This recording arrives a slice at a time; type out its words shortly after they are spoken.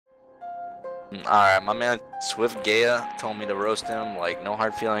Alright, my man Swiftgaia told me to roast him, like, no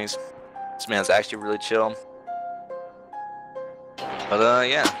hard feelings. This man's actually really chill. But,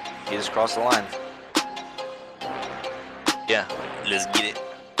 yeah, he just crossed the line. Yeah, let's get it.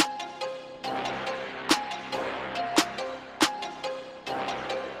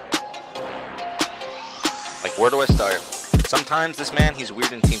 Like, where do I start? Sometimes this man, he's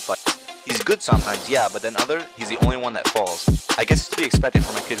weird in team fight. He's good sometimes, yeah, but then he's the only one that falls. I guess it's to be expected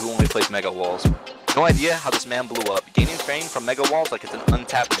from a kid who only plays Mega Walls. No idea how this man blew up, gaining fame from Mega Walls like it's an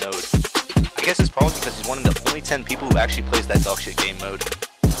untapped node. I guess it's probably because he's one of the only 10 people who actually plays that dogshit game mode.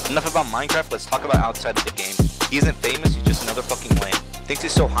 Enough about Minecraft, let's talk about outside of the game. He isn't famous, he's just another fucking lame. Thinks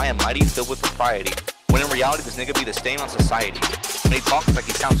he's so high and mighty, filled with propriety. When in reality, this nigga be the stain on society. When he talks, like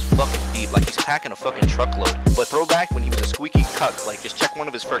he sounds fucking deep, like he's packing a fucking truckload. But throwback when he was a squeaky cuck, like just check one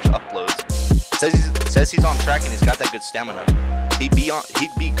of his first uploads. Says he's on track and he's got that good stamina. He'd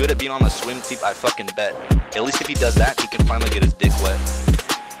be good at being on the swim team, I fucking bet. At least if he does that, he can finally get his dick wet.